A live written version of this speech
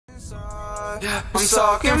Yeah, I'm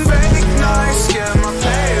talking fake nights, get my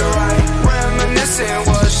pay right. Reminiscing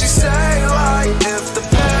what she say, like if the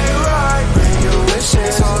pay right, bring your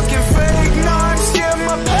wishes. Talking fake nights, get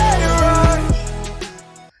my pay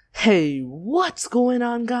right. Hey, what's going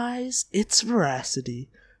on, guys? It's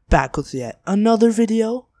Veracity, back with yet another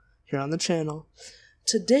video here on the channel.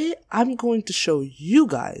 Today, I'm going to show you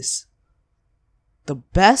guys the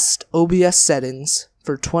best OBS settings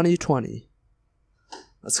for 2020.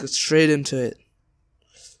 Let's get straight into it.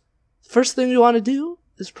 First thing you want to do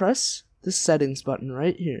is press the settings button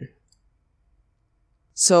right here.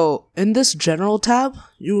 So, in this general tab,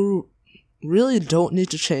 you really don't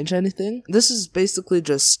need to change anything. This is basically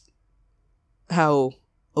just how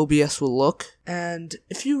OBS will look. And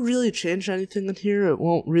if you really change anything in here, it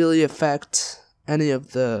won't really affect any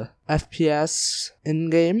of the FPS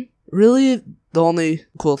in-game. Really, the only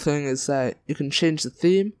cool thing is that you can change the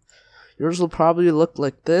theme. Yours will probably look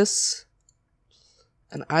like this.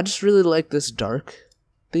 And I just really like this dark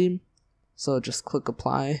theme. So just click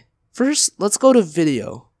apply. First, let's go to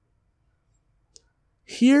video.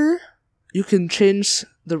 Here, you can change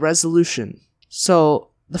the resolution. So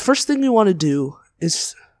the first thing you want to do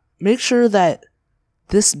is make sure that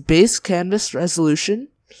this base canvas resolution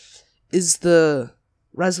is the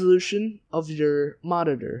resolution of your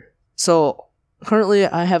monitor. So currently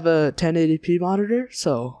I have a 1080p monitor,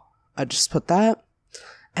 so I just put that.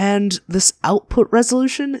 And this output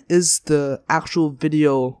resolution is the actual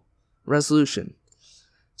video resolution.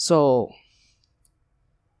 So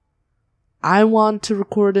I want to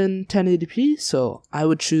record in 1080p, so I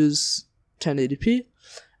would choose 1080p.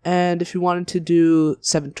 And if you wanted to do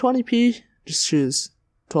 720p, just choose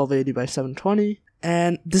 1280 by 720.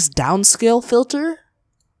 And this downscale filter,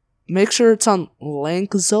 make sure it's on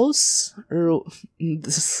Lanczos, or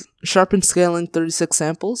this sharpen scaling 36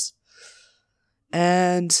 samples.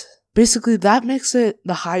 And basically that makes it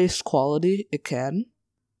the highest quality it can.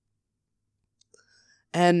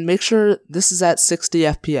 And make sure this is at 60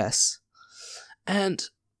 FPS. And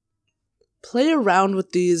play around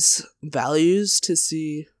with these values to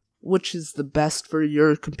see which is the best for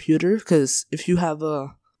your computer. Because if you have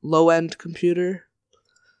a low-end computer,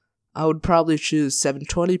 I would probably choose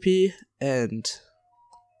 720p and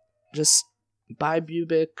just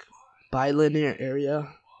bicubic, bilinear area.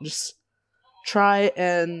 Just try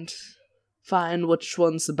and find which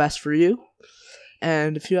one's the best for you.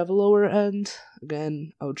 And if you have a lower end,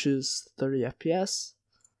 again, I would choose 30 FPS.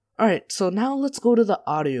 Alright, so now let's go to the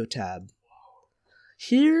audio tab.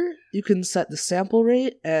 Here, you can set the sample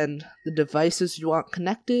rate and the devices you want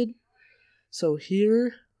connected. So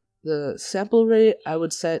here, the sample rate I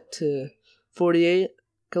would set to 48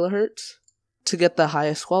 kilohertz to get the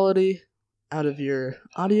highest quality out of your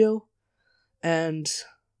audio. And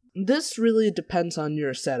this really depends on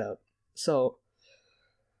your setup. So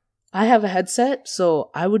I have a headset,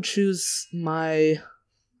 so I would choose my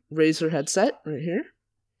Razer headset right here.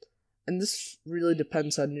 And this really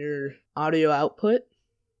depends on your audio output.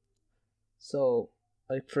 So,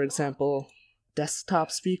 like for example,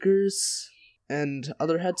 desktop speakers and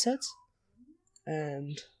other headsets.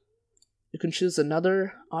 And you can choose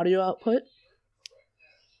another audio output.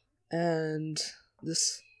 And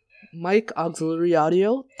this mic auxiliary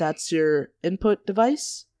audio, that's your input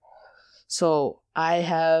device. So I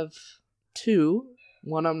have two,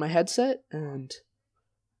 one on my headset and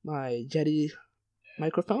my Yeti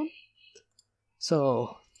microphone.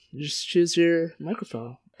 So just choose your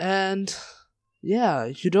microphone. And yeah,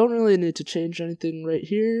 you don't really need to change anything right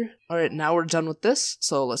here. Alright, now we're done with this,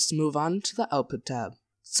 so let's move on to the output tab.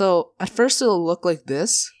 So at first it'll look like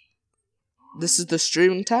this. This is the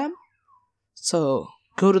streaming tab. So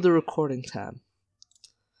go to the recording tab.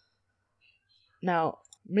 Now,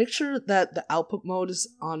 make sure that the output mode is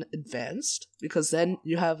on advanced, because then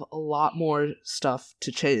you have a lot more stuff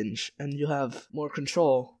to change, and you have more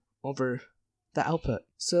control over the output.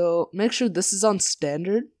 So make sure this is on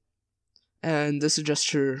standard, and this is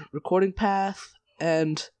just your recording path,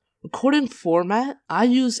 and recording format, I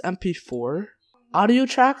use MP4. Audio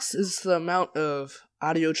tracks is the amount of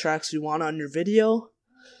audio tracks you want on your video.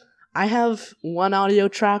 I have one audio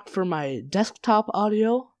track for my desktop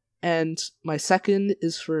audio, and my second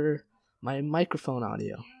is for my microphone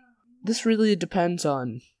audio. This really depends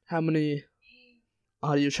on how many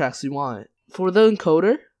audio tracks you want. For the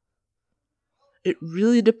encoder, it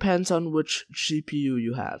really depends on which GPU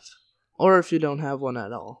you have, or if you don't have one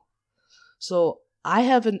at all. So I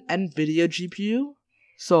have an Nvidia GPU,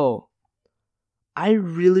 so I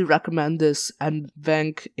really recommend this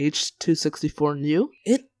NVENC H264 New.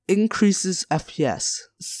 It increases FPS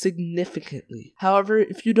significantly. However,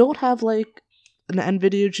 if you don't have like an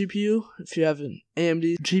Nvidia GPU, if you have an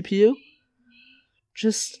AMD GPU,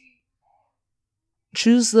 just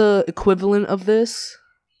choose the equivalent of this.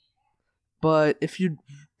 But if you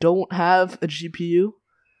don't have a GPU,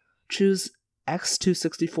 choose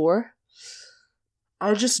X264.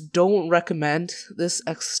 I just don't recommend this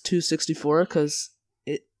X264 because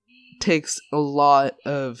it takes a lot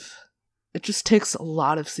of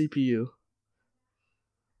CPU,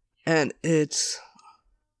 and it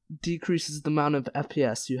decreases the amount of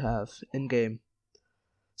FPS you have in game.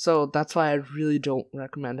 So that's why I really don't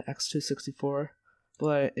recommend X264.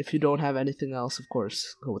 But if you don't have anything else, of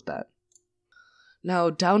course, go with that. Now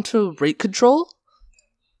down to rate control.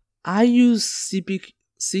 I use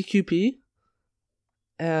CQP,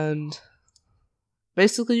 and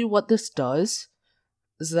basically what this does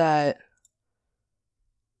is that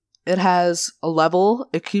it has a level.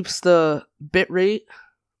 It keeps the bitrate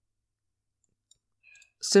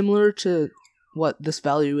similar to what this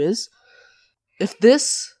value is. If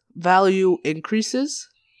this value increases,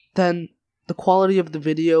 then the quality of the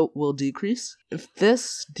video will decrease. If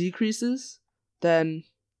this decreases, then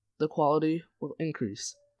the quality will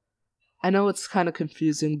increase. I know it's kind of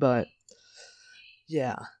confusing, but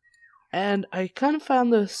yeah. And I kind of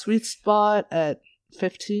found the sweet spot at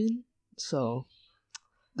 15, so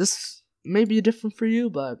this may be different for you,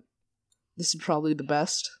 but this is probably the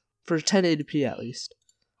best for 1080p at least.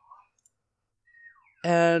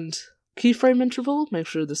 And keyframe interval, make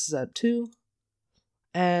sure this is at 2.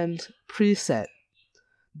 And preset.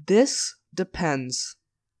 This depends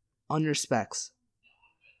on your specs.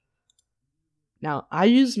 Now, I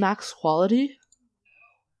use max quality,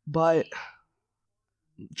 but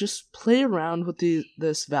just play around with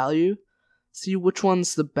this value, see which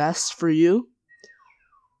one's the best for you,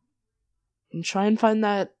 and try and find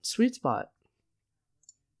that sweet spot.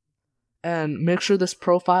 And make sure this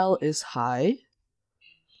profile is high,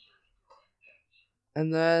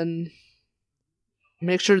 and then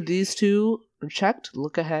make sure these two are checked,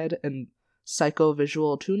 look ahead and psycho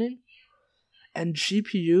visual tuning. And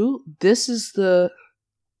GPU, this is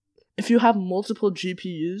if you have multiple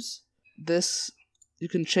GPUs, you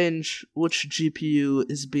can change which GPU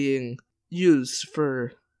is being used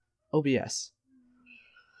for OBS.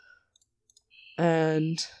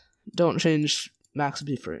 And don't change max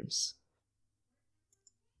B-frames.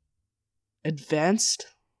 Advanced,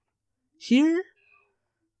 here,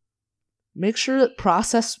 make sure that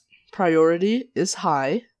process priority is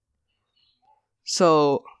high.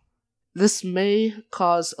 So this may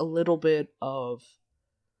cause a little bit of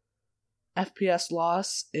FPS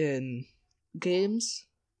loss in games,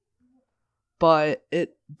 but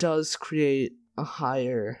it does create a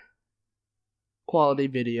higher quality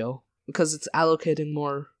video because it's allocating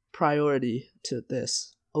more priority to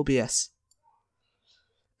this OBS.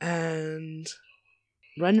 And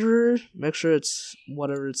renderer, make sure it's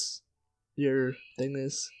whatever your thing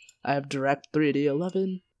is. I have Direct 3D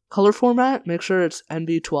 11. Color format, make sure it's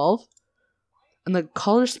NB12. And the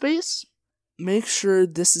color space, make sure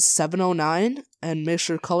this is 709 and make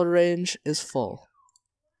sure color range is full.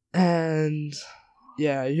 And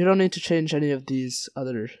yeah, you don't need to change any of these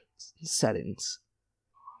other settings.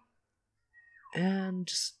 And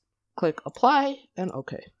just click apply and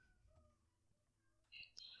okay.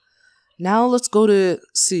 Now let's go to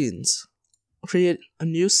scenes. Create a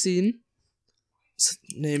new scene.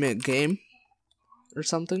 Name it game or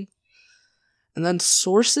something. And then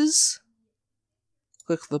sources.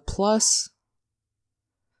 Click the plus.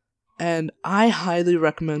 And I highly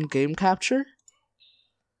recommend game capture.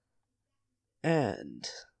 And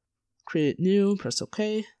create new, press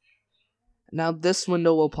OK. Now this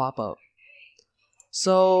window will pop up.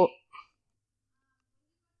 So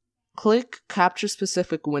click capture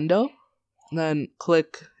specific window, then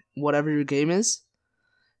click whatever your game is.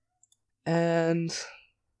 And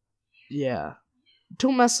yeah,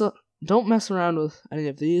 don't mess around with any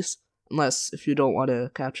of these unless if you don't want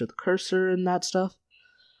to capture the cursor and that stuff.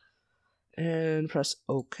 And press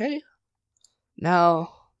OK.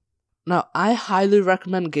 Now I highly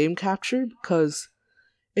recommend game capture because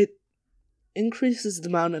it increases the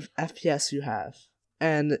amount of FPS you have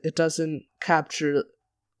and it doesn't capture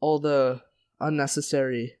all the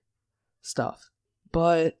unnecessary stuff.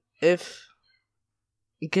 But if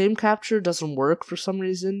game capture doesn't work for some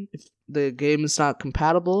reason, if the game is not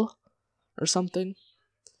compatible or something,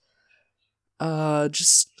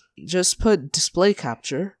 just put display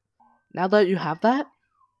capture. Now that you have that,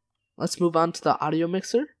 let's move on to the audio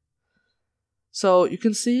mixer. So you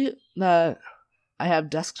can see that I have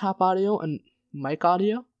desktop audio and mic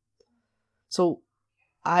audio. So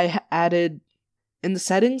in the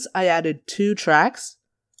settings, I added 2 tracks.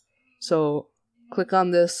 So click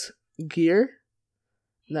on this gear,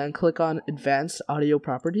 and then click on Advanced Audio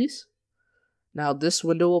Properties. Now this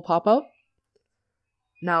window will pop up.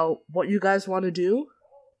 Now what you guys want to do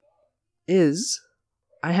is,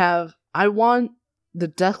 I want the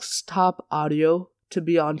desktop audio to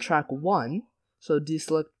be on track 1, so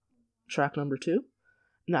deselect track number 2,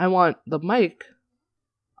 and I want the mic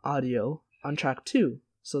audio on track 2,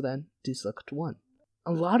 so then deselect 1.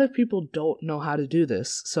 A lot of people don't know how to do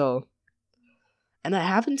this, and I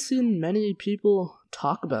haven't seen many people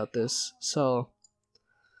talk about this, so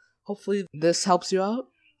hopefully this helps you out.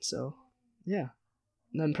 So yeah,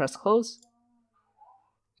 and then press close.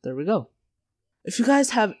 There we go. If you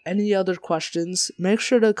guys have any other questions, make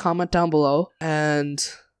sure to comment down below and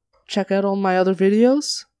check out all my other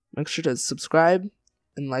videos. Make sure to subscribe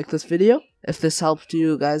and like this video if this helped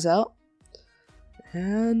you guys out.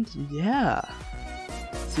 And yeah,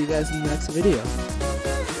 see you guys in the next video.